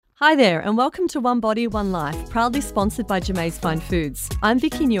Hi there, and welcome to One Body, One Life, proudly sponsored by Jamaise Fine Foods. I'm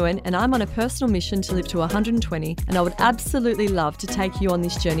Vicky Nguyen, and I'm on a personal mission to live to 120, and I would absolutely love to take you on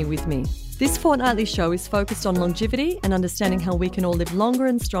this journey with me. This fortnightly show is focused on longevity and understanding how we can all live longer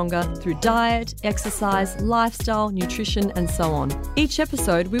and stronger through diet, exercise, lifestyle, nutrition, and so on. Each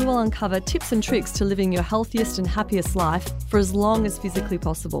episode, we will uncover tips and tricks to living your healthiest and happiest life for as long as physically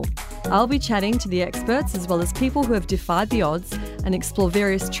possible. I'll be chatting to the experts as well as people who have defied the odds and explore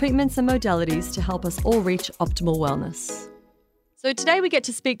various treatments and modalities to help us all reach optimal wellness. So today we get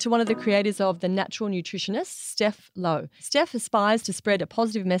to speak to one of the creators of The Natural Nutritionist, Steph Lowe. Steph aspires to spread a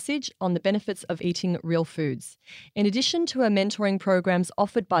positive message on the benefits of eating real foods. In addition to her mentoring programs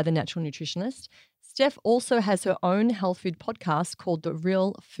offered by The Natural Nutritionist, Steph also has her own health food podcast called The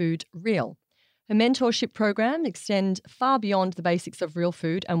Real Food Reel. Her mentorship program extends far beyond the basics of real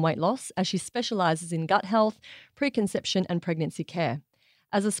food and weight loss, as she specialises in gut health, preconception and pregnancy care.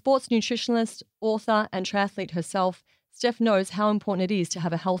 As a sports nutritionist, author and triathlete herself, Steph knows how important it is to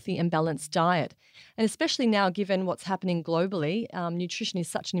have a healthy and balanced diet. And especially now, given what's happening globally, nutrition is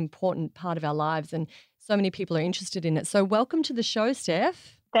such an important part of our lives and so many people are interested in it. So welcome to the show,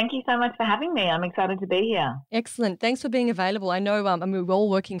 Steph. Thank you so much for having me. I'm excited to be here. Excellent. Thanks for being available. I know we're all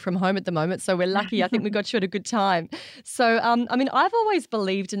working from home at the moment, so we're lucky. I think we got you at a good time. So, I've always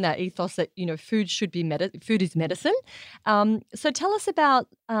believed in that ethos that, food should be food is medicine. So tell us about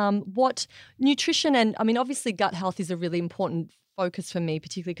what nutrition and, obviously gut health is a really important focus for me,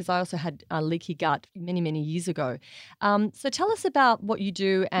 particularly because I also had leaky gut many, many years ago. So tell us about what you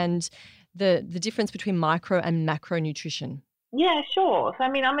do and the difference between micro and macro nutrition. Yeah, sure. So,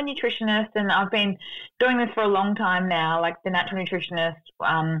 I'm a nutritionist and I've been doing this for a long time now. Like The Natural Nutritionist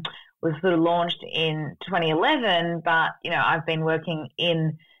was sort of launched in 2011, but, I've been working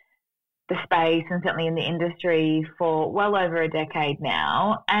in the space and certainly in the industry for well over a decade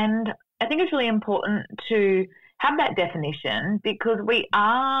now. And I think it's really important to have that definition because we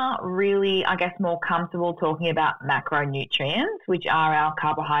are really, more comfortable talking about macronutrients, which are our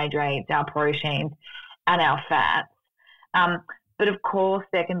carbohydrates, our proteins, and our fats. But of course,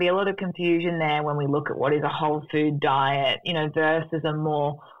 there can be a lot of confusion there when we look at what is a whole food diet, versus a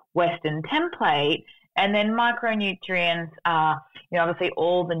more Western template. And then micronutrients are, obviously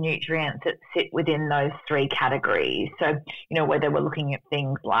all the nutrients that sit within those three categories. So, whether we're looking at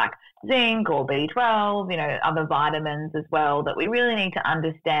things like zinc or B12, other vitamins as well that we really need to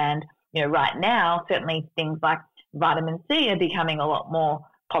understand, right now, certainly things like vitamin C are becoming a lot more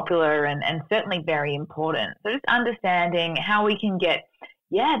popular and certainly very important. So just understanding how we can get,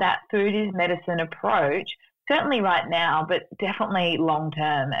 that food is medicine approach, certainly right now, but definitely long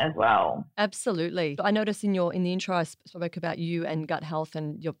term as well. Absolutely. I noticed in the intro I spoke about you and gut health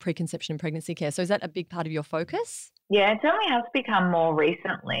and your preconception and pregnancy care. So is that a big part of your focus? Yeah, it certainly has become more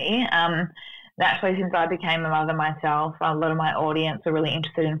recently. Naturally, since I became a mother myself, a lot of my audience are really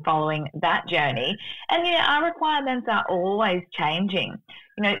interested in following that journey. And, our requirements are always changing.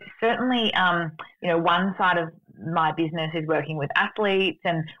 Certainly, one side of my business is working with athletes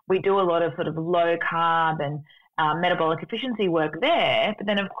and we do a lot of sort of low carb and metabolic efficiency work there. But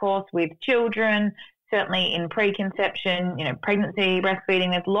then, of course, with children, certainly in preconception, pregnancy,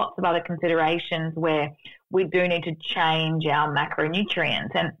 breastfeeding, there's lots of other considerations where we do need to change our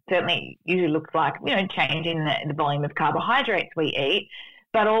macronutrients. And certainly usually looks like, changing the volume of carbohydrates we eat,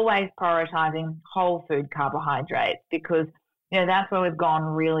 but always prioritizing whole food carbohydrates because, that's where we've gone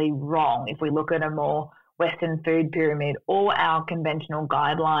really wrong if we look at a more Western food pyramid or our conventional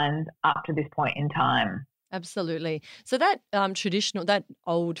guidelines up to this point in time. Absolutely. So that that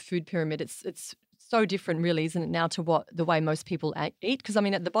old food pyramid, it's so different really, isn't it, now to the way most people eat? Because,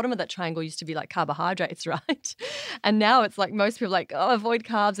 at the bottom of that triangle used to be like carbohydrates, right? And now it's like most people avoid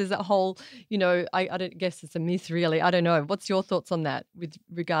carbs. There's that whole, I don't guess it's a myth really. I don't know. What's your thoughts on that with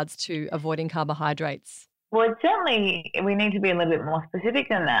regards to avoiding carbohydrates? Well, certainly we need to be a little bit more specific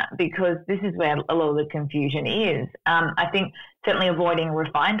than that because this is where a lot of the confusion is. I think certainly avoiding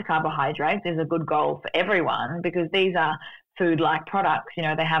refined carbohydrates is a good goal for everyone because these are food-like products.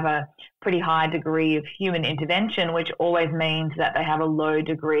 They have a pretty high degree of human intervention, which always means that they have a low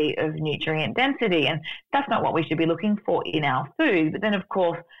degree of nutrient density. And that's not what we should be looking for in our food. But then, of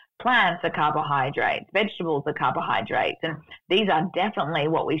course, plants are carbohydrates, vegetables are carbohydrates, and these are definitely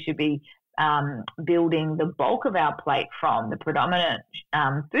what we should be building the bulk of our plate from. The predominant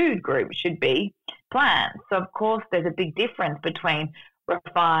food group should be plants. So, of course, there's a big difference between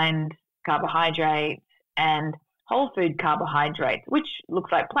refined carbohydrates and whole food carbohydrates, which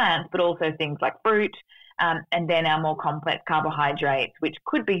looks like plants, but also things like fruit, and then our more complex carbohydrates, which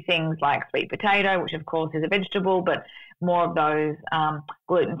could be things like sweet potato, which of course is a vegetable, but more of those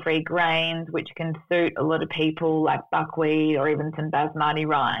gluten-free grains, which can suit a lot of people, like buckwheat or even some basmati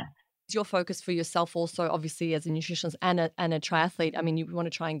rice. Your focus for yourself also, obviously, as a nutritionist and a triathlete, I mean, you want to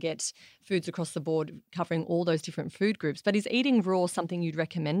try and get foods across the board covering all those different food groups. But is eating raw something you'd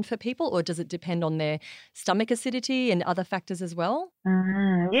recommend for people, or does it depend on their stomach acidity and other factors as well?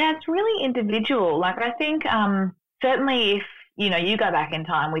 Yeah, it's really individual. Like, I think certainly if, you go back in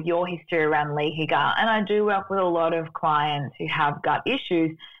time with your history around leaky gut, and I do work with a lot of clients who have gut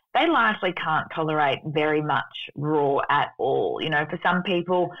issues, they largely can't tolerate very much raw at all. For some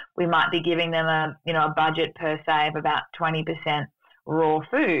people, we might be giving them a budget per se of about 20% raw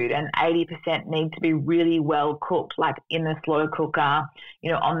food, and 80% need to be really well cooked, like in the slow cooker,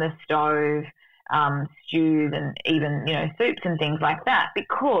 on the stove, stews and even, soups and things like that,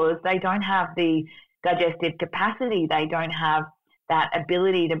 because they don't have the digestive capacity. They don't have that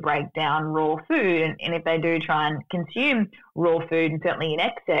ability to break down raw food. And if they do try and consume raw food, and certainly in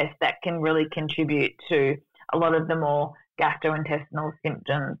excess, that can really contribute to a lot of the more gastrointestinal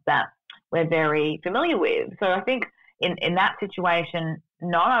symptoms that we're very familiar with. So I think in that situation,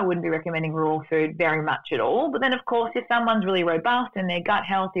 no, I wouldn't be recommending raw food very much at all. But then, of course, if someone's really robust and their gut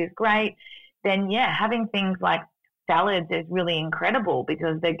health is great, then, yeah, having things like salads is really incredible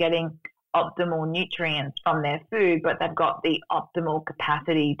because they're getting optimal nutrients from their food, but they've got the optimal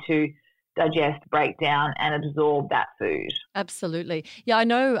capacity to digest, break down and absorb that food. Absolutely. Yeah, I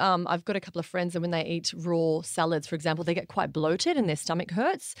know I've got a couple of friends, and when they eat raw salads, for example, they get quite bloated and their stomach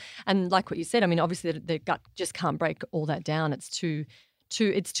hurts. And like what you said, I mean, obviously their gut just can't break all that down. It's too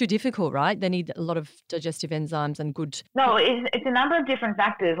difficult, right? They need a lot of digestive enzymes and good. No, it's a number of different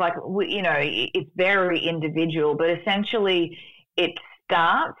factors. Like, it's very individual, but essentially it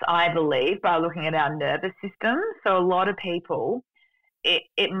starts, I believe, by looking at our nervous system. So a lot of people,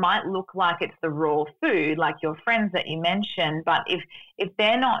 it might look like it's the raw food, like your friends that you mentioned, but if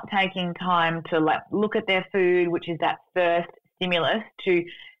they're not taking time to look at their food, which is that first stimulus to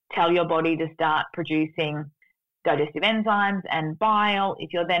tell your body to start producing digestive enzymes and bile,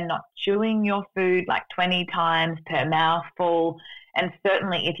 if you're then not chewing your food like 20 times per mouthful, and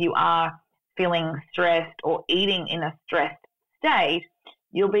certainly if you are feeling stressed or eating in a stressed state,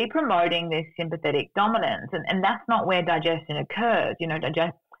 you'll be promoting this sympathetic dominance. And that's not where digestion occurs.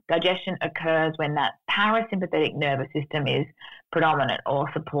 Digestion occurs when that parasympathetic nervous system is predominant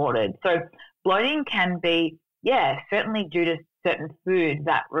or supported. So bloating can be, certainly due to certain foods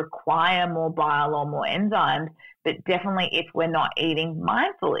that require more bile or more enzymes, but definitely if we're not eating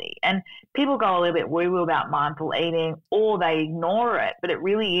mindfully. And people go a little bit woo-woo about mindful eating, or they ignore it, but it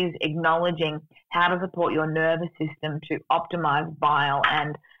really is acknowledging how to support your nervous system to optimize bile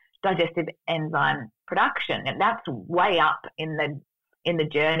and digestive enzyme production. And that's way up in the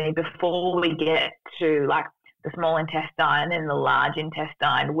journey before we get to like the small intestine and the large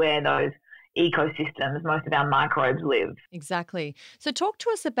intestine, where those ecosystems, most of our microbes live. Exactly. So talk to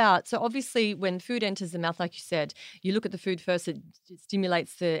us about, so obviously when food enters the mouth, like you said, you look at the food first, it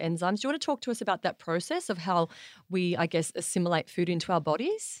stimulates the enzymes. Do you want to talk to us about that process of how we, I guess, assimilate food into our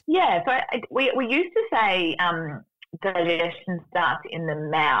bodies? Yeah, so we used to say digestion starts in the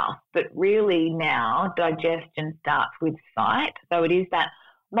mouth, but really now digestion starts with sight. So it is that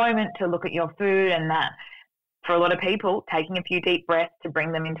moment to look at your food, and that for a lot of people, taking a few deep breaths to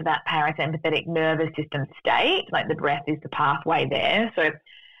bring them into that parasympathetic nervous system state, like the breath is the pathway there. So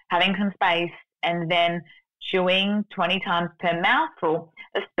having some space and then chewing 20 times per mouthful,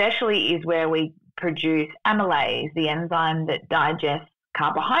 especially is where we produce amylase, the enzyme that digests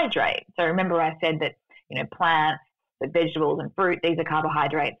carbohydrate. So remember I said that, plants, that vegetables and fruit, these are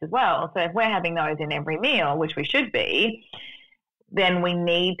carbohydrates as well. So if we're having those in every meal, which we should be, then we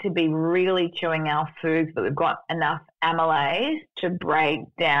need to be really chewing our foods, but we've got enough amylase to break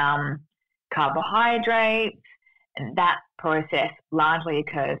down carbohydrates. And that process largely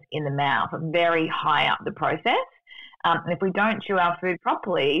occurs in the mouth, very high up the process. And if we don't chew our food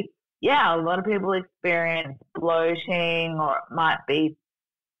properly, a lot of people experience bloating, or it might be,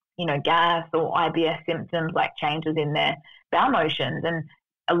 gas or IBS symptoms like changes in their bowel motions. And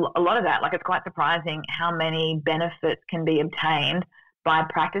a lot of that, it's quite surprising how many benefits can be obtained by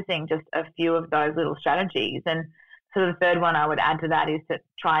practicing just a few of those little strategies. And so the third one I would add to that is to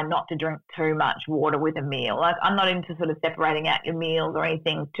try not to drink too much water with a meal. I'm not into sort of separating out your meals or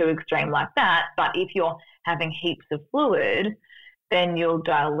anything too extreme like that, but if you're having heaps of fluid, then you'll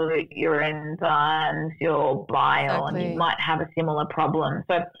dilute your enzymes, your bile, Exactly. and you might have a similar problem.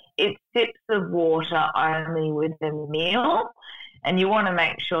 So it's sips of water only with a meal. And you want to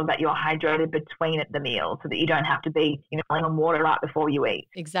make sure that you're hydrated between the meals so that you don't have to be, filling on water right before you eat.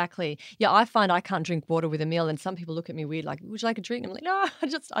 Exactly. Yeah, I find I can't drink water with a meal, and some people look at me weird, like, would you like a drink? I'm like, no,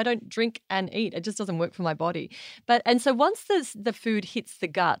 I don't drink and eat. It just doesn't work for my body. And so once the food hits the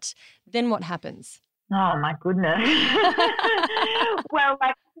gut, then what happens? Oh my goodness. Well,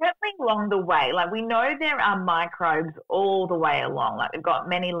 certainly along the way, we know there are microbes all the way along. We've got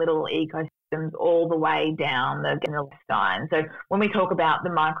many little ecosystems all the way down the intestine. So when we talk about the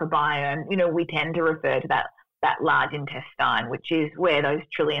microbiome, we tend to refer to that large intestine, which is where those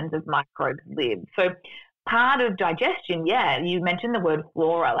trillions of microbes live. So part of digestion, you mentioned the word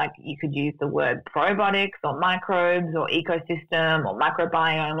flora, you could use the word probiotics or microbes or ecosystem or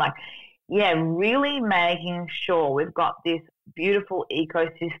microbiome, really making sure we've got this beautiful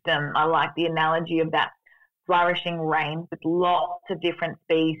ecosystem. I like the analogy of that flourishing rain with lots of different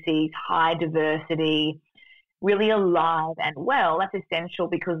species, high diversity, really alive and well. That's essential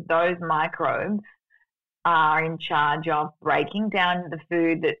because those microbes are in charge of breaking down the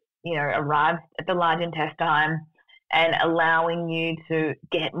food that, arrives at the large intestine and allowing you to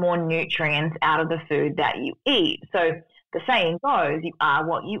get more nutrients out of the food that you eat. So the saying goes, you are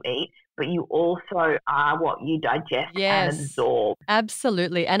what you eat, but you also are what you digest and absorb.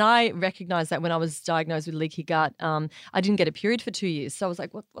 Absolutely. And I recognized that when I was diagnosed with leaky gut. I didn't get a period for 2 years. So I was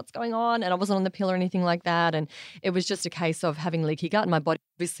like, what's going on? And I wasn't on the pill or anything like that. And it was just a case of having leaky gut. And my body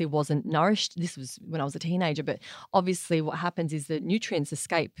obviously wasn't nourished. This was when I was a teenager. But obviously what happens is the nutrients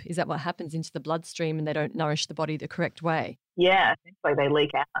escape. Is that what happens into the bloodstream and they don't nourish the body the correct way? Yeah, essentially they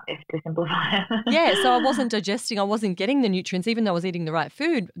leak out, if to simplify it. Yeah, so I wasn't digesting, I wasn't getting the nutrients, even though I was eating the right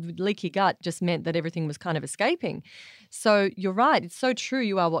food. Leaky gut just meant that everything was kind of escaping. So you're right, it's so true,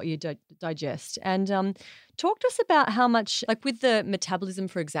 you are what you digest. And talk to us about how much, with the metabolism,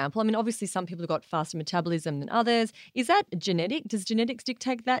 for example, obviously some people have got faster metabolism than others. Is that genetic? Does genetics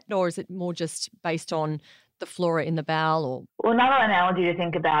dictate that, or is it more just based on the flora in the bowel? Well, another analogy to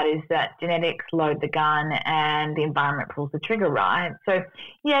think about is that genetics load the gun and the environment pulls the trigger, right? So,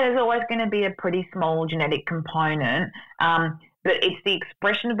 there's always going to be a pretty small genetic component, but it's the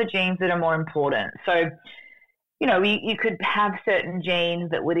expression of the genes that are more important. So, you could have certain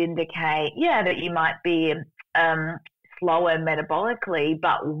genes that would indicate, that you might be slower metabolically,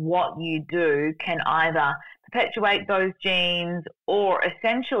 but what you do can either perpetuate those genes or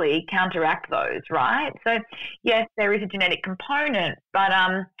essentially counteract those, right? So yes, there is a genetic component, but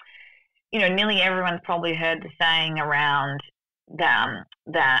nearly everyone's probably heard the saying around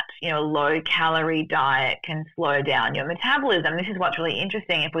that low calorie diet can slow down your metabolism. This is what's really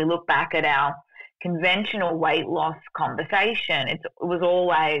interesting. If we look back at our conventional weight loss conversation, it was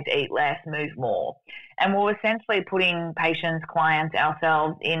always eat less, move more. And we're essentially putting patients, clients,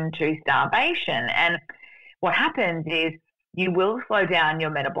 ourselves into starvation. And what happens is you will slow down your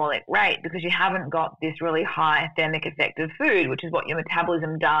metabolic rate because you haven't got this really high thermic effect of food, which is what your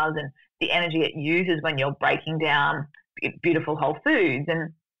metabolism does and the energy it uses when you're breaking down beautiful whole foods.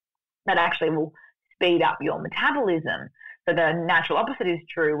 And that actually will speed up your metabolism. So the natural opposite is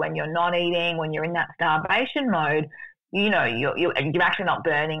true when you're not eating, when you're in that starvation mode. You're actually not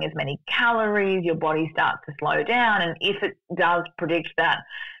burning as many calories, your body starts to slow down. And if it does predict that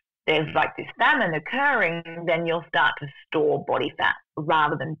there's this famine occurring, then you'll start to store body fat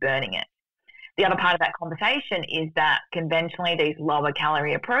rather than burning it. The other part of that conversation is that conventionally these lower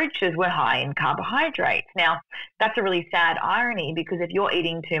calorie approaches were high in carbohydrates. Now, that's a really sad irony because if you're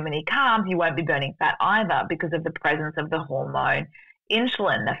eating too many carbs, you won't be burning fat either because of the presence of the hormone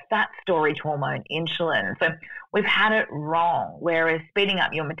insulin, the fat storage hormone insulin. So we've had it wrong, whereas speeding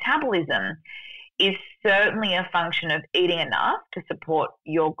up your metabolism is certainly a function of eating enough to support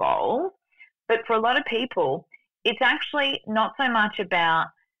your goals. But for a lot of people, it's actually not so much about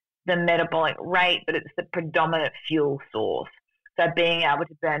the metabolic rate, but it's the predominant fuel source. So being able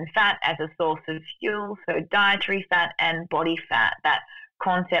to burn fat as a source of fuel, so dietary fat and body fat, that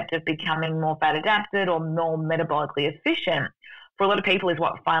concept of becoming more fat adapted or more metabolically efficient, for a lot of people is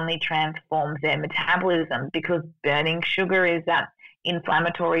what finally transforms their metabolism, because burning sugar is that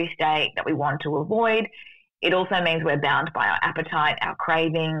inflammatory state that we want to avoid. It also means we're bound by our appetite, our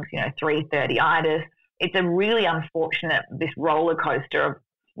cravings, 3:30itis. It's a really unfortunate, this roller coaster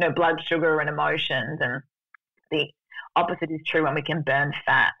of blood sugar and emotions, and the opposite is true when we can burn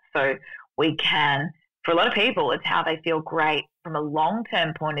fat. So we can, for a lot of people, it's how they feel great from a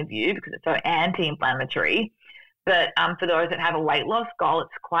long-term point of view because it's so anti-inflammatory. But for those that have a weight loss goal,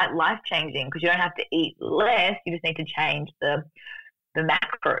 it's quite life-changing because you don't have to eat less. You just need to change the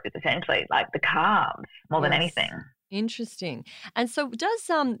macros, essentially, like the carbs more than anything. Interesting. And so does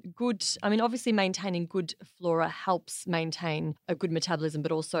obviously maintaining good flora helps maintain a good metabolism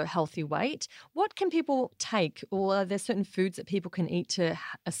but also healthy weight. What can people take, or are there certain foods that people can eat to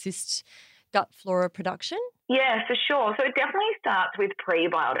assist gut flora production? Yeah, for sure. So it definitely starts with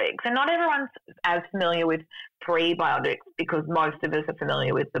prebiotics. And not everyone's as familiar with prebiotics because most of us are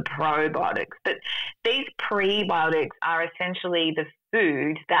familiar with the probiotics. But these prebiotics are essentially the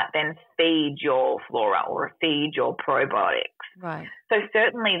foods that then feed your flora or feed your probiotics. Right. So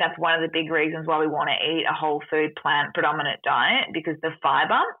certainly that's one of the big reasons why we want to eat a whole food plant predominant diet, because the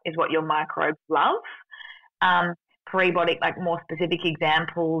fiber is what your microbes love. Prebiotic, like more specific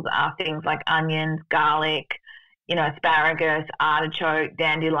examples are things like onions, garlic, asparagus, artichoke,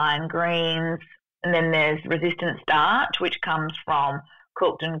 dandelion greens. And then there's resistant starch, which comes from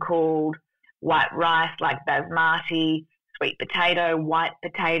cooked and cooled white rice like basmati, sweet potato, white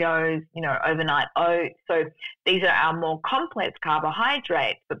potatoes, overnight oats. So these are our more complex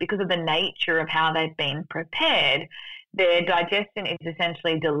carbohydrates, but because of the nature of how they've been prepared, their digestion is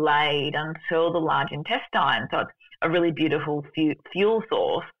essentially delayed until the large intestine. So it's a really beautiful fuel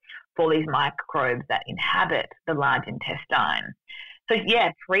source for these microbes that inhabit the large intestine. So,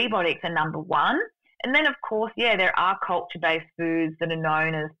 prebiotics are number one. And then, of course, there are culture-based foods that are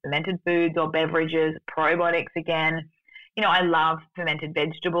known as fermented foods or beverages, probiotics again. I love fermented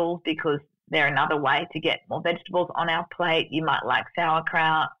vegetables because they're another way to get more vegetables on our plate. You might like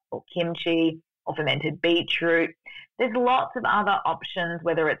sauerkraut or kimchi or fermented beetroot. There's lots of other options,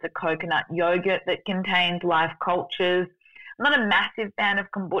 whether it's a coconut yogurt that contains live cultures. I'm not a massive fan of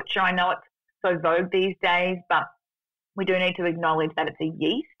kombucha. I know it's so vogue these days, but we do need to acknowledge that it's a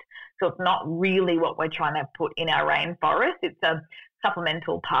yeast. So it's not really what we're trying to put in our rainforest. It's a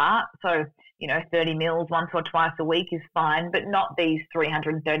supplemental part. So, 30 mils once or twice a week is fine, but not these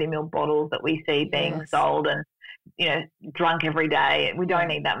 330 mil bottles that we see being sold and, drunk every day. We don't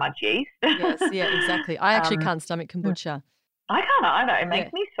need that much yeast. Yes, exactly. I actually can't stomach kombucha. I can't either. It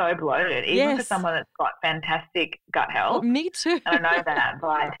makes me so bloated, even for someone that's got fantastic gut health. Well, me too. And I know that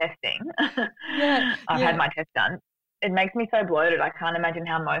by testing. I've had my test done. It makes me so bloated. I can't imagine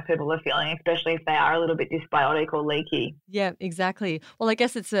how most people are feeling, especially if they are a little bit dysbiotic or leaky. Yeah, exactly. Well, I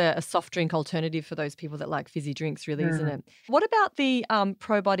guess it's a soft drink alternative for those people that like fizzy drinks, really, isn't it? What about the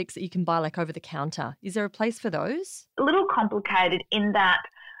probiotics that you can buy like over the counter? Is there a place for those? A little complicated in that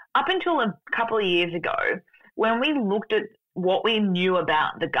up until a couple of years ago, when we looked at what we knew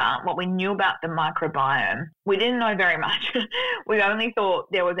about the gut, what we knew about the microbiome, we didn't know very much. We only thought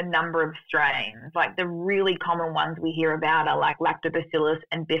there was a number of strains. Like the really common ones we hear about are like Lactobacillus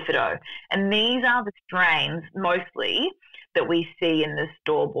and Bifido. And these are the strains mostly that we see in the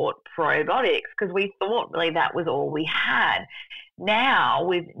store-bought probiotics because we thought really that was all we had. Now,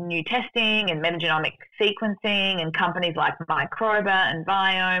 with new testing and metagenomic sequencing and companies like Microba and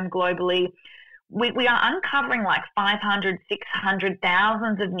Viome globally, we are uncovering like 500, 600,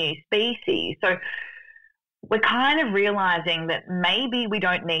 thousands of new species. So we're kind of realizing that maybe we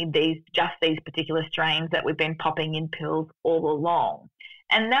don't need just these particular strains that we've been popping in pills all along.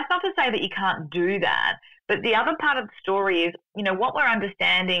 And that's not to say that you can't do that. But the other part of the story is, what we're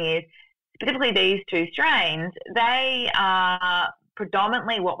understanding is specifically these two strains, they are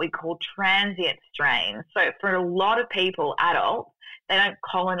predominantly what we call transient strains. So for a lot of people, adults, they don't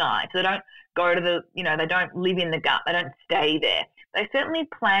colonize. They don't go to they don't live in the gut. They don't stay there. They certainly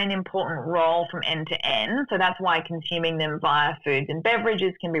play an important role from end to end. So that's why consuming them via foods and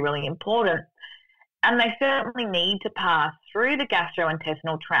beverages can be really important. And they certainly need to pass through the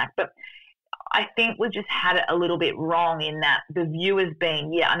gastrointestinal tract. But I think we've just had it a little bit wrong in that the view has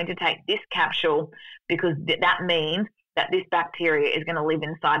been, I need to take this capsule because that means that this bacteria is going to live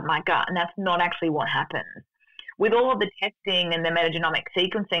inside my gut. And that's not actually what happens. With all of the testing and the metagenomic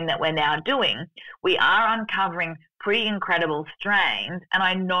sequencing that we're now doing, we are uncovering pretty incredible strains. And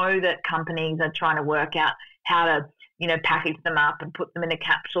I know that companies are trying to work out how to, package them up and put them in a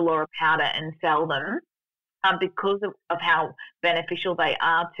capsule or a powder and sell them because of how beneficial they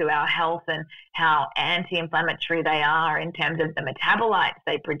are to our health and how anti-inflammatory they are in terms of the metabolites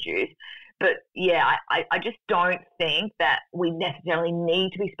they produce. But I just don't think that we necessarily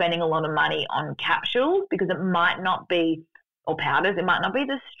need to be spending a lot of money on capsules because it might not be, or powders, it might not be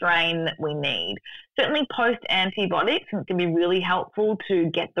the strain that we need. Certainly post-antibiotics can be really helpful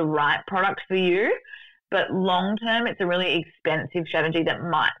to get the right product for you. But long-term, it's a really expensive strategy that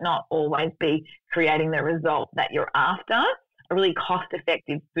might not always be creating the result that you're after. A really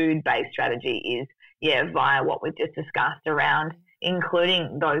cost-effective food-based strategy is, via what we've just discussed around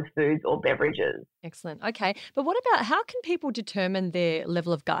including those foods or beverages. Excellent. Okay. But what about how can people determine their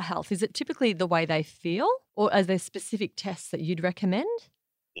level of gut health? Is it typically the way they feel, or are there specific tests that you'd recommend?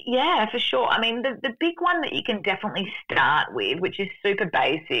 Yeah, for sure. I mean, the big one that you can definitely start with, which is super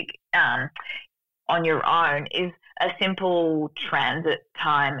basic on your own, is a simple transit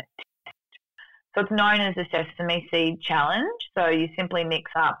time. So it's known as the sesame seed challenge. So you simply mix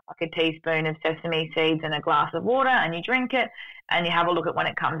up like a teaspoon of sesame seeds in a glass of water and you drink it and you have a look at when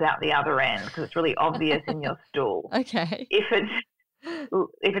it comes out the other end because it's really obvious in your stool. Okay. If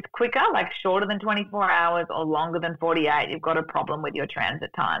it's quicker, like shorter than 24 hours or longer than 48, you've got a problem with your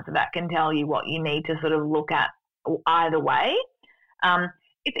transit time. So that can tell you what you need to sort of look at either way.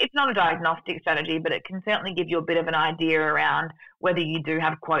 It's not a diagnostic strategy, but it can certainly give you a bit of an idea around whether you do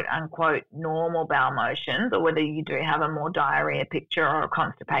have quote unquote normal bowel motions or whether you do have a more diarrhea picture or a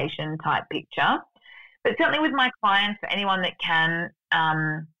constipation type picture. But certainly with my clients, for anyone that can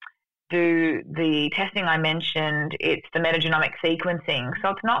do the testing I mentioned, it's the metagenomic sequencing. So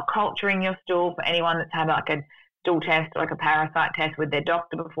it's not culturing your stool for anyone that's had like a stool test or like a parasite test with their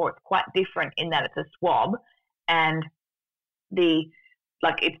doctor before. It's quite different in that it's a swab and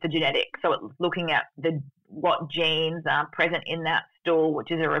it's the genetics. So it's looking at what genes are present in that stool,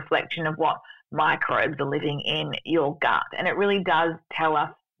 which is a reflection of what microbes are living in your gut. And it really does tell us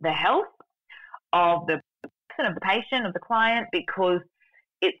the health of the person, of the patient, of the client, because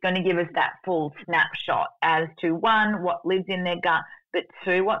it's going to give us that full snapshot as to, one, what lives in their gut, but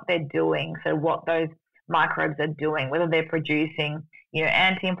two, what they're doing. So what those microbes are doing, whether they're producing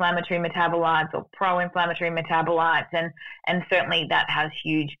anti-inflammatory metabolites or pro-inflammatory metabolites, and certainly that has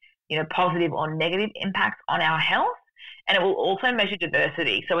huge, positive or negative impacts on our health. And it will also measure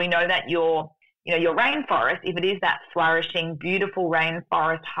diversity. So we know that your rainforest, if it is that flourishing, beautiful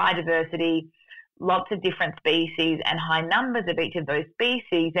rainforest, high diversity, lots of different species and high numbers of each of those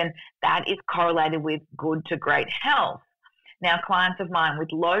species, and that is correlated with good to great health. Now, clients of mine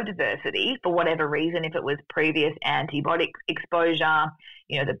with low diversity, for whatever reason, if it was previous antibiotic exposure,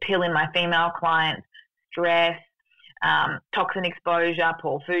 the pill in my female clients, stress, toxin exposure,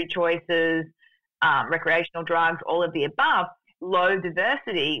 poor food choices, recreational drugs, all of the above, low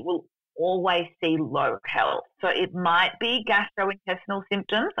diversity will always see low health. So it might be gastrointestinal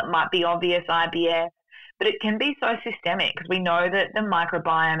symptoms, it might be obvious IBS, but it can be so systemic because we know that the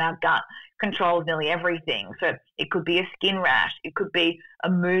microbiome, our gut, controls nearly everything. So it could be a skin rash, it could be a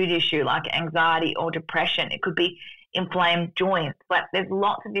mood issue like anxiety or depression, it could be inflamed joints. Like there's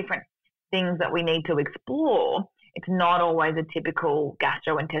lots of different things that we need to explore. It's not always a typical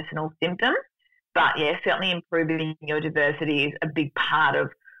gastrointestinal symptom, but yeah, certainly improving your diversity is a big part of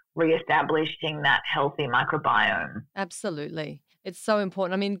reestablishing that healthy microbiome. Absolutely. It's so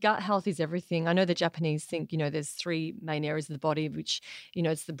important. I mean, gut health is everything. I know the Japanese think, there's three main areas of the body, which,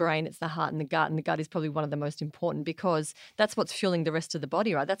 it's the brain, it's the heart and the gut. And the gut is probably one of the most important because that's what's fueling the rest of the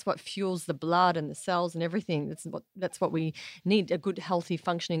body, right? That's what fuels the blood and the cells and everything. That's what we need, a good, healthy,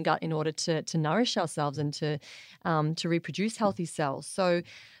 functioning gut in order to nourish ourselves and to reproduce healthy cells. So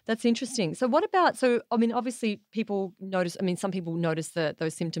that's interesting. So what about, obviously people notice, some people notice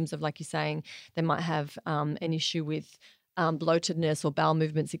those symptoms of, like you're saying, they might have an issue with bloatedness or bowel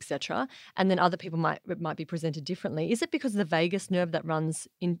movements, etc. And then other people might be presented differently. Is it because of the vagus nerve that runs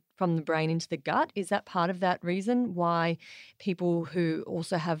in from the brain into the gut? Is that part of that reason why people who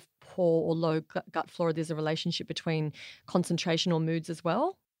also have poor or low gut flora, there's a relationship between concentration or moods as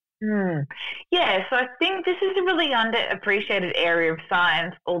well? Yeah, so I think this is a really underappreciated area of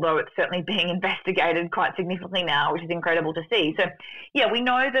science, although it's certainly being investigated quite significantly now, which is incredible to see. So, yeah, we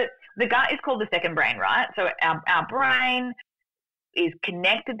know that the gut is called the second brain, right? So our brain is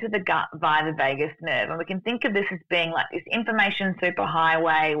connected to the gut via the vagus nerve. And we can think of this as being like this information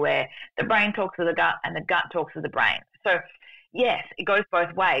superhighway where the brain talks to the gut and the gut talks to the brain. So, yes, it goes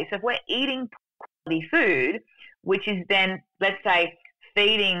both ways. So if we're eating quality food, which is then, let's say,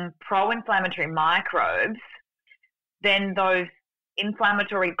 feeding pro-inflammatory microbes, then those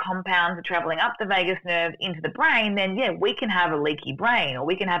inflammatory compounds are traveling up the vagus nerve into the brain, then we can have a leaky brain or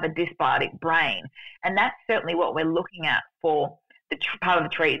we can have a dysbiotic brain. And that's certainly what we're looking at for the part of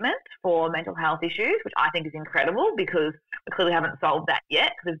the treatment for mental health issues, which I think is incredible because we clearly haven't solved that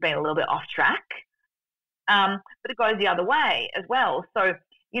yet because it's been a little bit off track. But it goes the other way as well. So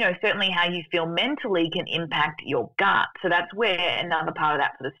certainly how you feel mentally can impact your gut. So that's where another part of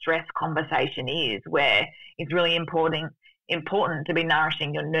that sort of stress conversation is, where it's really important to be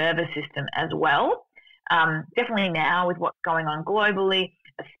nourishing your nervous system as well. Definitely now with what's going on globally,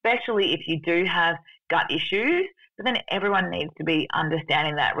 especially if you do have gut issues, but then everyone needs to be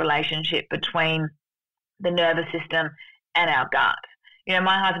understanding that relationship between the nervous system and our gut. You know,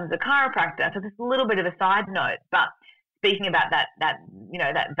 my husband's a chiropractor, so this is a little bit of a side note, but speaking about that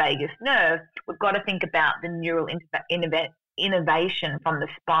vagus nerve, we've got to think about the neural innovation from the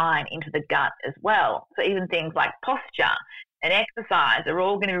spine into the gut as well. So even things like posture and exercise are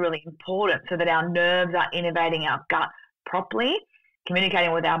all going to be really important so that our nerves are innervating our gut properly,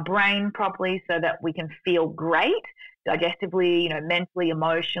 communicating with our brain properly so that we can feel great digestively, mentally,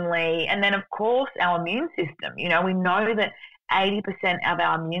 emotionally. And then, of course, our immune system. We know that 80% of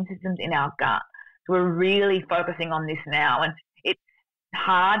our immune system's in our gut. So we're really focusing on this now. And it's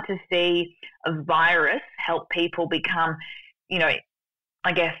hard to see a virus help people become,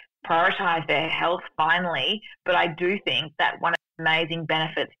 prioritize their health finally. But I do think that one of the amazing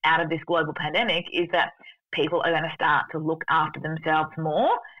benefits out of this global pandemic is that people are going to start to look after themselves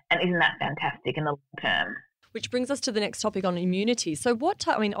more. And isn't that fantastic in the long term? Which brings us to the next topic on immunity. So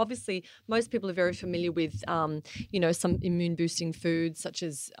obviously most people are very familiar with, some immune boosting foods such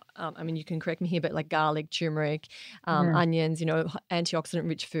as, you can correct me here, but like garlic, turmeric, onions, antioxidant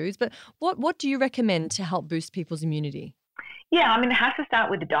rich foods. But what do you recommend to help boost people's immunity? Yeah, it has to start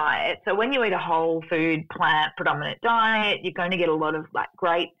with the diet. So when you eat a whole food, plant predominant diet, you're going to get a lot of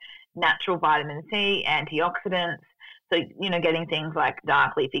great natural vitamin C, antioxidants. So, getting things like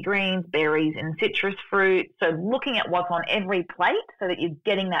dark leafy greens, berries, and citrus fruit. So looking at what's on every plate so that you're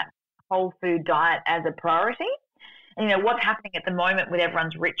getting that whole food diet as a priority. And, what's happening at the moment with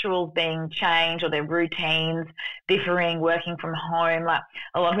everyone's rituals being changed or their routines differing, working from home. Like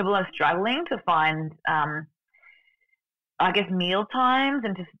a lot of people are struggling to find, meal times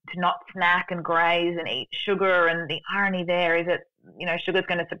and to not snack and graze and eat sugar. And the irony there is that, sugar's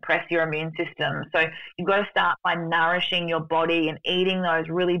going to suppress your immune system. So you've got to start by nourishing your body and eating those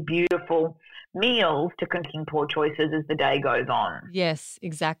really beautiful meals to making poor choices as the day goes on. Yes,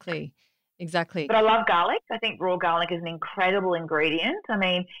 exactly. But I love garlic. I think raw garlic is an incredible ingredient.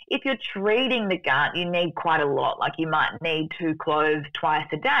 If you're treating the gut, you need quite a lot. Like you might need 2 cloves twice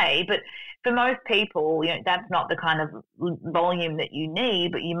a day. But for most people, that's not the kind of volume that you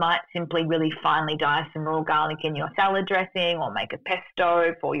need, but you might simply really finely dice some raw garlic in your salad dressing or make a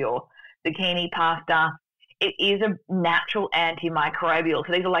pesto for your zucchini pasta. It is a natural antimicrobial.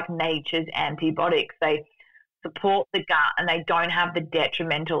 So these are like nature's antibiotics. They support the gut and they don't have the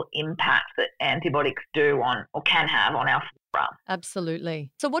detrimental impact that antibiotics do on or can have on our flora. Absolutely.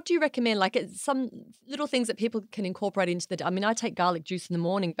 So what do you recommend? Like some little things that people can incorporate into I take garlic juice in the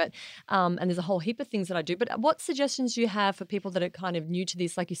morning, but and there's a whole heap of things that I do. But what suggestions do you have for people that are kind of new to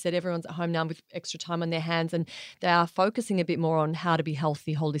this? Like you said, everyone's at home now with extra time on their hands and they are focusing a bit more on how to be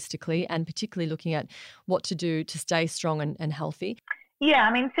healthy holistically and particularly looking at what to do to stay strong and healthy.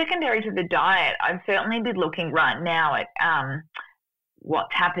 Yeah, secondary to the diet, I've certainly been looking right now at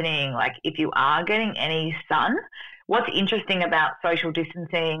what's happening, like if you are getting any sun. What's interesting about social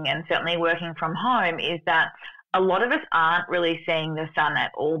distancing and certainly working from home is that a lot of us aren't really seeing the sun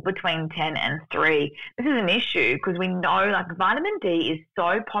at all between 10 and 3. This is an issue because we know vitamin D is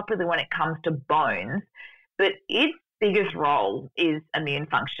so popular when it comes to bones, but its biggest role is immune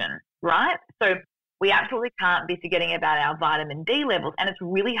function, right? So we absolutely can't be forgetting about our vitamin D levels, and it's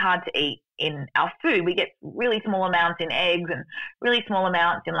really hard to eat in our food. We get really small amounts in eggs and really small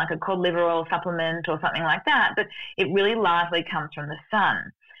amounts in like a cod liver oil supplement or something like that, but it really largely comes from the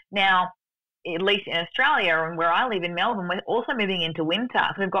sun. Now, at least in Australia and where I live in Melbourne, we're also moving into winter.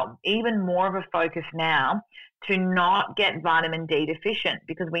 So we've got even more of a focus now to not get vitamin D deficient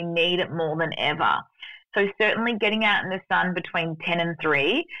because we need it more than ever. So certainly getting out in the sun between 10 and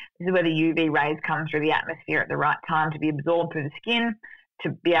 3, this is where the UV rays come through the atmosphere at the right time to be absorbed through the skin,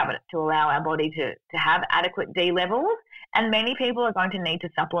 to be able to allow our body to have adequate D levels. And many people are going to need to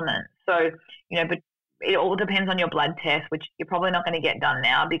supplement. So, but it all depends on your blood test, which you're probably not going to get done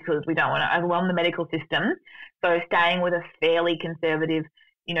now because we don't want to overwhelm the medical system. So staying with a fairly conservative,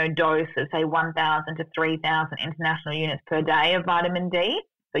 dose of say 1,000 to 3,000 international units per day of vitamin D.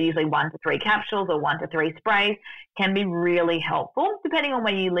 So usually 1 to 3 capsules or 1 to 3 sprays can be really helpful depending on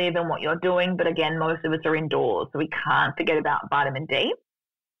where you live and what you're doing. But again, most of us are indoors, so we can't forget about vitamin D.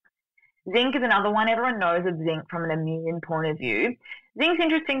 Zinc is another one. Everyone knows of zinc from an immune point of view. Zinc's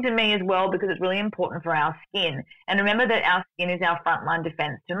interesting to me as well because it's really important for our skin. And remember that our skin is our frontline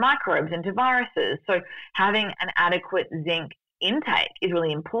defense to microbes and to viruses. So having an adequate zinc intake is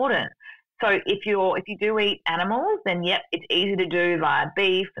really important. So if you do eat animals, then yep, it's easy to do via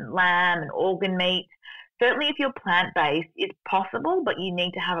beef and lamb and organ meat. Certainly if you're plant-based, it's possible, but you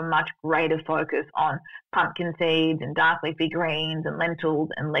need to have a much greater focus on pumpkin seeds and dark leafy greens and lentils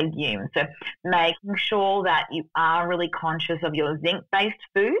and legumes. So making sure that you are really conscious of your zinc-based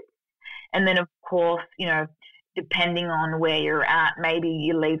foods. And then, of course, depending on where you're at, maybe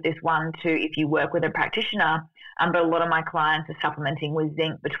you leave this one to if you work with a practitioner. But a lot of my clients are supplementing with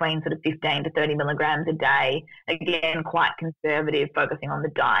zinc between sort of 15 to 30 milligrams a day. Again, quite conservative, focusing on the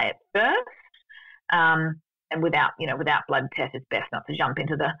diet first. And without blood tests, it's best not to jump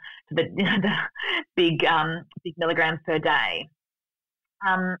into the big milligrams per day.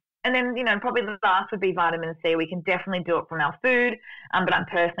 And then, probably the last would be vitamin C. We can definitely do it from our food, but I'm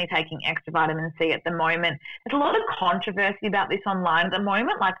personally taking extra vitamin C at the moment. There's a lot of controversy about this online at the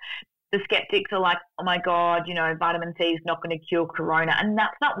moment. Like, the skeptics are like, oh, my God, vitamin C is not going to cure corona. And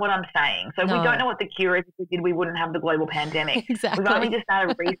that's not what I'm saying. So we don't know what the cure is. If we did, we wouldn't have the global pandemic. Exactly. We've only just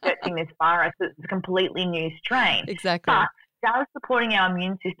started researching this virus. It's a completely new strain. Exactly. But does supporting our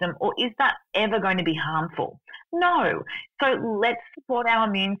immune system, or is that ever going to be harmful? No. So let's support our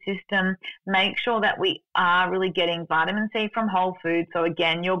immune system, make sure that we are really getting vitamin C from whole foods. So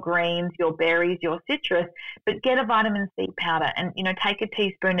again, your greens, your berries, your citrus, but get a vitamin C powder and, take a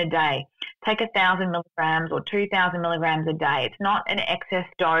teaspoon a day. Take 1,000 milligrams or 2,000 milligrams a day. It's not an excess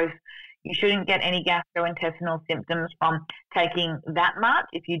dose. You shouldn't get any gastrointestinal symptoms from taking that much.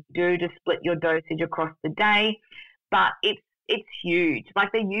 If you do, just split your dosage across the day. But it's huge. Like,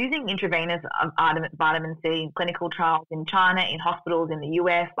 they're using intravenous vitamin C in clinical trials in China, in hospitals in the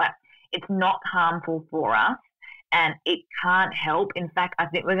US. Like, it's not harmful for us, and it can't help. In fact, I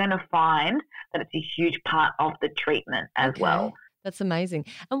think we're going to find that it's a huge part of the treatment as well. That's amazing.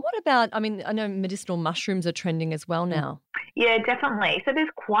 And what about, I know medicinal mushrooms are trending as well now. Yeah, definitely. So there's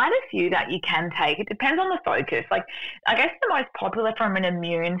quite a few that you can take. It depends on the focus. Like, I guess the most popular from an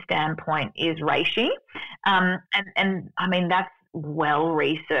immune standpoint is reishi. And that's well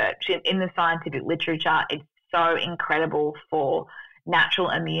researched in the scientific literature. It's so incredible for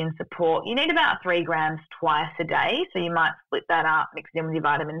natural immune support. You need about 3 grams twice a day. So you might split that up, mix it in with your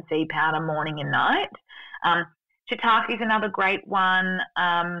vitamin C powder morning and night. Shiitake is another great one.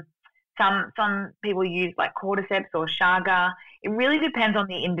 Some people use like cordyceps or chaga. It really depends on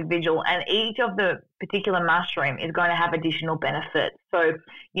the individual, and each of the particular mushroom is going to have additional benefits. So,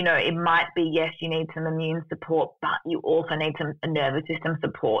 it might be, yes, you need some immune support, but you also need some nervous system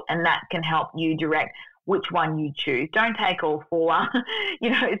support, and that can help you direct which one you choose. Don't take all 4.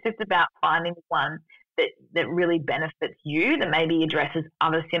 It's just about finding one that really benefits you, that maybe addresses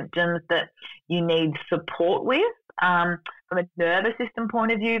other symptoms that you need support with. From a nervous system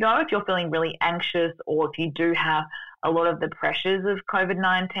point of view, though, if you're feeling really anxious or if you do have a lot of the pressures of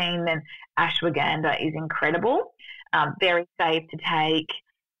COVID-19, then ashwagandha is incredible, very safe to take.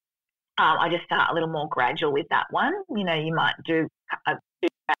 I just start a little more gradual with that one. You might do a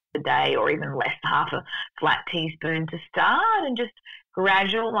day or even less, half a flat teaspoon to start, and just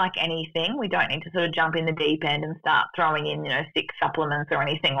gradual like anything. We don't need to sort of jump in the deep end and start throwing in, 6 supplements or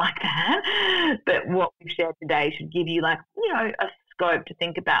anything like that. But what we've shared today should give you a scope to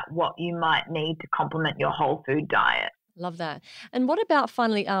think about what you might need to complement your whole food diet. Love that. And what about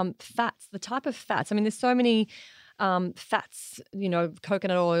finally fats, the type of fats? There's so many fats,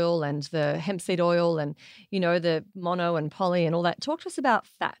 coconut oil and the hemp seed oil and, the mono and poly and all that. Talk to us about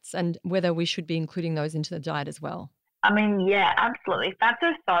fats and whether we should be including those into the diet as well. Yeah, absolutely. Fats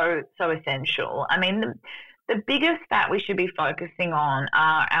are so essential. The biggest fat we should be focusing on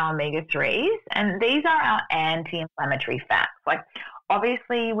are our omega-3s, and these are our anti-inflammatory fats. Like,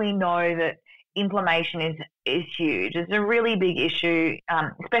 obviously, we know that inflammation is huge. It's a really big issue,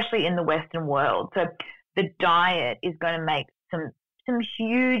 especially in the Western world. So the diet is going to make some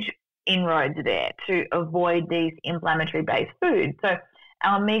huge inroads there to avoid these inflammatory-based foods. So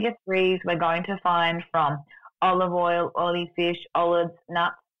our omega-3s we're going to find from olive oil, oily fish, olives,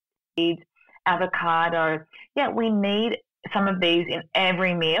 nuts, seeds, avocado. Yeah, we need some of these in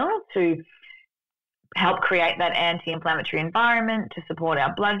every meal to help create that anti-inflammatory environment, to support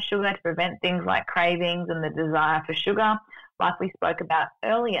our blood sugar, to prevent things like cravings and the desire for sugar, like we spoke about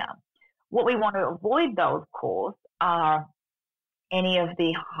earlier. What we want to avoid, though, of course, are any of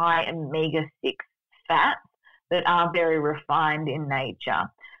the high omega-6 fats that are very refined in nature.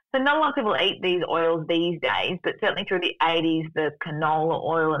 So not a lot of people eat these oils these days, but certainly through the 80s, the canola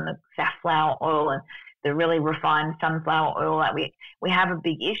oil and the safflower oil and the really refined sunflower oil, that we have a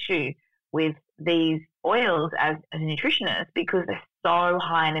big issue with these oils as nutritionists because they're so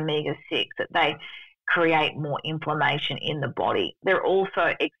high in omega-6 that they create more inflammation in the body. They're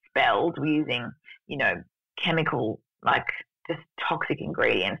also expelled using, chemical, like just toxic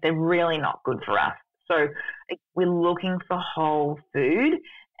ingredients. They're really not good for us. So we're looking for whole food.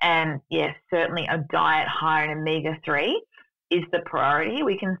 And yes, certainly a diet higher in omega-3 is the priority.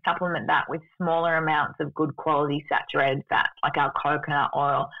 We can supplement that with smaller amounts of good quality saturated fats like our coconut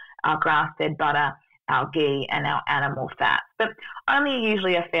oil, our grass-fed butter, our ghee and our animal fats, but only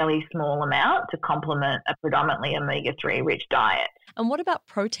usually a fairly small amount to complement a predominantly omega-3 rich diet. And what about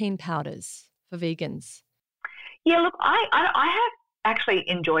protein powders for vegans? Yeah, look, I have actually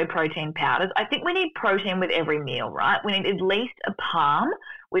enjoy protein powders. I think we need protein with every meal, right? We need at least a palm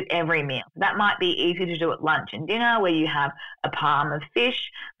with every meal. That might be easy to do at lunch and dinner where you have a palm of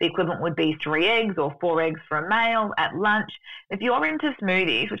fish. The equivalent would be 3 eggs or 4 eggs for a male at lunch. If you're into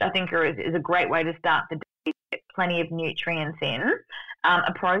smoothies, which I think is a great way to start the day, get plenty of nutrients in,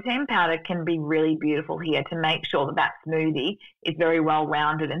 a protein powder can be really beautiful here to make sure that that smoothie is very well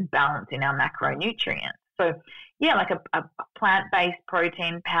rounded and balanced in our macronutrients. So yeah, like a plant-based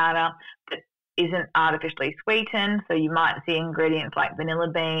protein powder that isn't artificially sweetened. So you might see ingredients like vanilla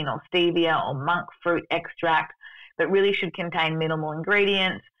bean or stevia or monk fruit extract that really should contain minimal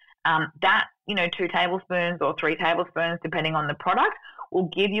ingredients. That, 2 tablespoons or 3 tablespoons, depending on the product, will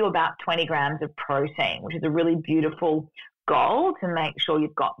give you about 20 grams of protein, which is a really beautiful goal to make sure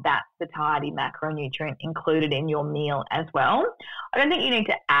you've got that satiety macronutrient included in your meal as well. I don't think you need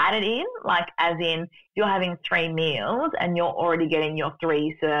to add it in, like as in you're having 3 meals and you're already getting your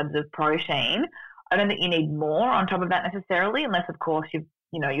 3 serves of protein. I don't think you need more on top of that necessarily, unless of course you're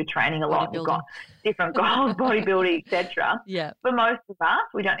training a lot, you've got different goals, bodybuilding, etc. Yeah. For most of us,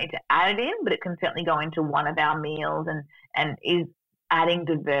 we don't need to add it in, but it can certainly go into one of our meals and is adding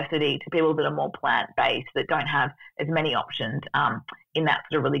diversity to people that are more plant-based, that don't have as many options in that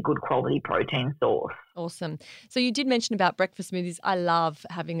sort of really good quality protein source. Awesome. So you did mention about breakfast smoothies. I love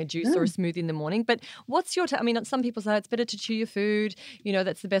having a juice or a smoothie in the morning, but what's your some people say it's better to chew your food,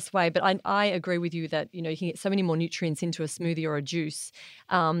 that's the best way, but I agree with you that, you can get so many more nutrients into a smoothie or a juice,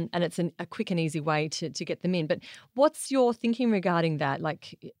 and it's a quick and easy way to get them in. But what's your thinking regarding that,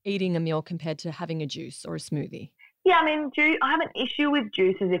 like eating a meal compared to having a juice or a smoothie? Yeah, I have an issue with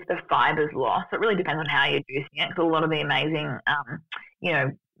juices if the fiber's lost. It really depends on how you're juicing it. Because a lot of the amazing,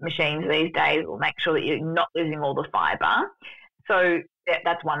 machines these days will make sure that you're not losing all the fiber. So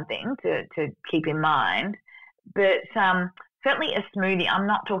that's one thing to keep in mind. But certainly a smoothie, I'm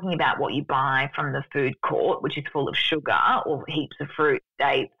not talking about what you buy from the food court, which is full of sugar or heaps of fruit,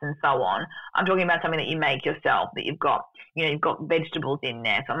 dates and so on. I'm talking about something that you make yourself, that you've got vegetables in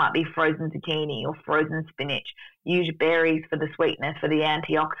there. So it might be frozen zucchini or frozen spinach. Use berries for the sweetness, for the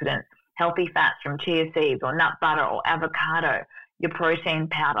antioxidants, healthy fats from chia seeds or nut butter or avocado, your protein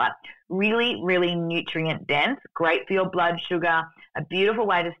powder. Really, really nutrient dense, great for your blood sugar, a beautiful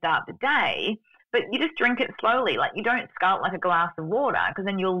way to start the day. But you just drink it slowly. Like, you don't scull it like a glass of water, because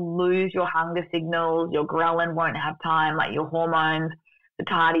then you'll lose your hunger signals. Your ghrelin won't have time, like your hormones,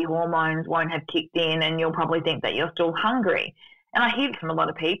 satiety hormones won't have kicked in, and you'll probably think that you're still hungry. And I hear it from a lot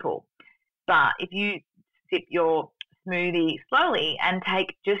of people. But if you sip your smoothie slowly and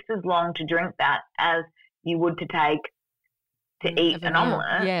take just as long to drink that as you would to eat an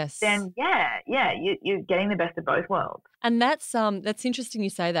omelette, yes, then you're getting the best of both worlds. And that's interesting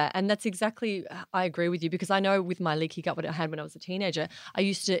you say that, and that's exactly, I agree with you, because I know with my leaky gut, what I had when I was a teenager, I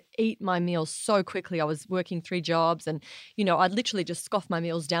used to eat my meals so quickly. I was working 3 jobs, and I'd literally just scoff my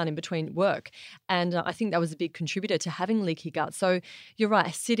meals down in between work, and I think that was a big contributor to having leaky gut. So you're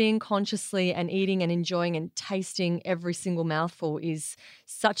right, sitting consciously and eating and enjoying and tasting every single mouthful is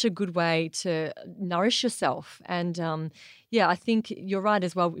such a good way to nourish yourself. And I think you're right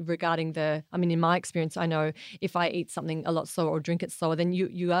as well regarding in my experience, I know if I eat something a lot slower or drink it slower, then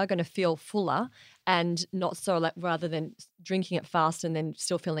you are going to feel fuller and not so rather than drinking it fast and then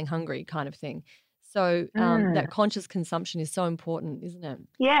still feeling hungry kind of thing. So that conscious consumption is so important, isn't it?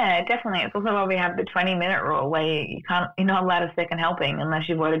 Yeah, definitely. It's also why we have the 20-minute rule, where you're not allowed a second helping unless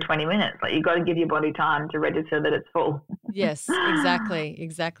you've waited 20 minutes. Like, you've got to give your body time to register that it's full. Yes,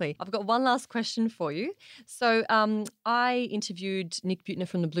 exactly. I've got one last question for you. So I interviewed Nick Butner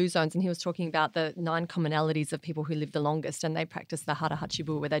from the Blue Zones, and he was talking about the 9 commonalities of people who live the longest, and they practice the Hara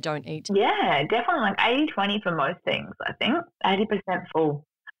Hachibu, where they don't eat. Yeah, definitely. Like 80-20 for most things, I think. 80% full.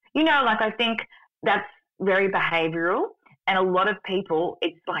 I think that's very behavioral, and a lot of people,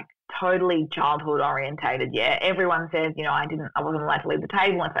 it's like totally childhood orientated. Yeah, everyone says, I wasn't allowed to leave the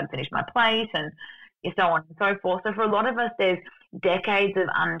table unless I'd finished my plate, and so on and so forth. So for a lot of us, there's decades of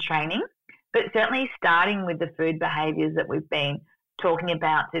untraining, but certainly starting with the food behaviors that we've been talking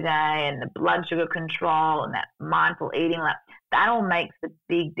about today, and the blood sugar control and that mindful eating, that all makes a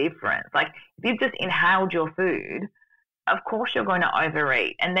big difference. Like, if you've just inhaled your food, of course you're going to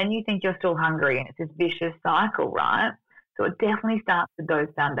overeat, and then you think you're still hungry, and it's this vicious cycle, right? So it definitely starts with those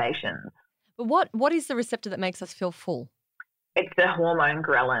foundations. But what is the receptor that makes us feel full? It's the hormone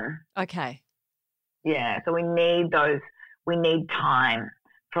ghrelin. Okay. Yeah, so we need time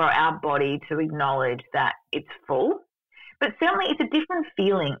for our body to acknowledge that it's full. But certainly it's a different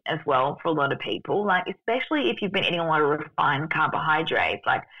feeling as well for a lot of people, like especially if you've been eating a lot of refined carbohydrates,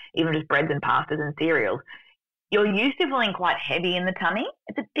 like even just breads and pastas and cereals. You're used to feeling quite heavy in the tummy.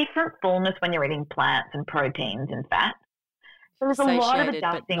 It's a different fullness when you're eating plants and proteins and fats. So there's a lot of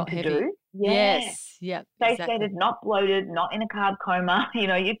adjusting to do. Yes. Yep. Satiated, Exactly. not bloated, not in a carb coma.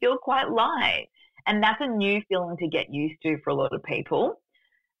 You feel quite light. And that's a new feeling to get used to for a lot of people.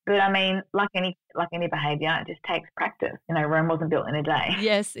 But I mean, like any behaviour, it just takes practice. Rome wasn't built in a day.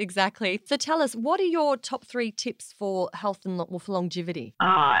 Yes, exactly. So tell us, what are your top 3 tips for health and for longevity?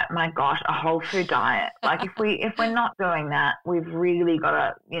 Oh my gosh, a whole food diet. Like if we're not doing that, we've really got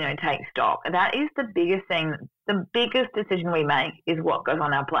to, take stock. That is the biggest thing. The biggest decision we make is what goes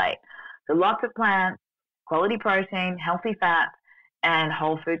on our plate. So lots of plants, quality protein, healthy fats, and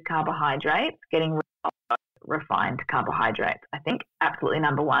whole food carbohydrates, getting rid of refined carbohydrates. I think absolutely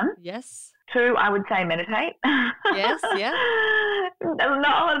number 1. Yes. 2, I would say meditate. Yes, yeah. Not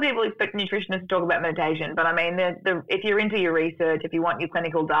a lot of people expect nutritionists to talk about meditation, but I mean, if you're into your research, if you want your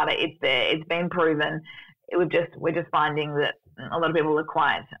clinical data, it's there. It's been proven. We're just finding that a lot of people are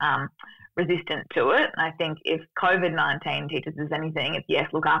quite resistant to it. I think if COVID-19 teaches us anything, it's yes,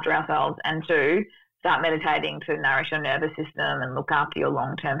 look after ourselves, and 2, start meditating to nourish your nervous system and look after your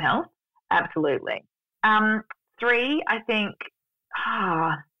long-term health. Absolutely. 3, I think,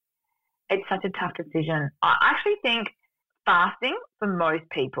 it's such a tough decision. I actually think fasting for most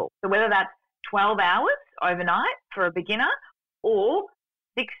people. So whether that's 12 hours overnight for a beginner or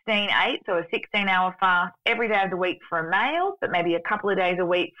 16/8, so a 16-hour fast every day of the week for a male, but maybe a couple of days a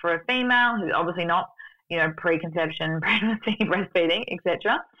week for a female who's obviously not, preconception, pregnancy, breastfeeding,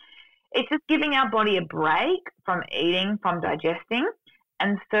 etc. It's just giving our body a break from eating, from digesting,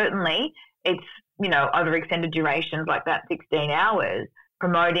 and certainly it's, over extended durations like that 16 hours,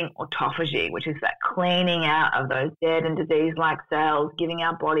 promoting autophagy, which is that cleaning out of those dead and disease-like cells, giving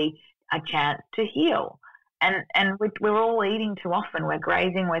our body a chance to heal. And we're all eating too often. We're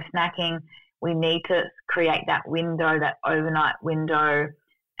grazing, we're snacking. We need to create that window, that overnight window,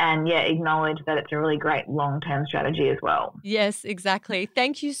 and acknowledge that it's a really great long-term strategy as well. Yes, exactly.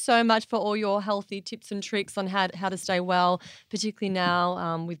 Thank you so much for all your healthy tips and tricks on how to stay well, particularly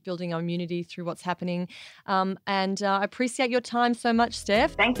now with building our immunity through what's happening. And I appreciate your time so much,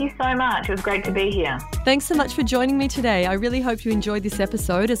 Steph. Thank you so much. It was great to be here. Thanks so much for joining me today. I really hope you enjoyed this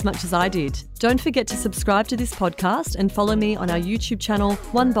episode as much as I did. Don't forget to subscribe to this podcast and follow me on our YouTube channel,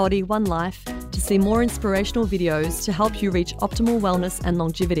 One Body, One Life, to see more inspirational videos to help you reach optimal wellness and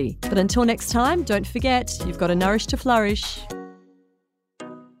longevity. But until next time, don't forget, you've got to nourish to flourish.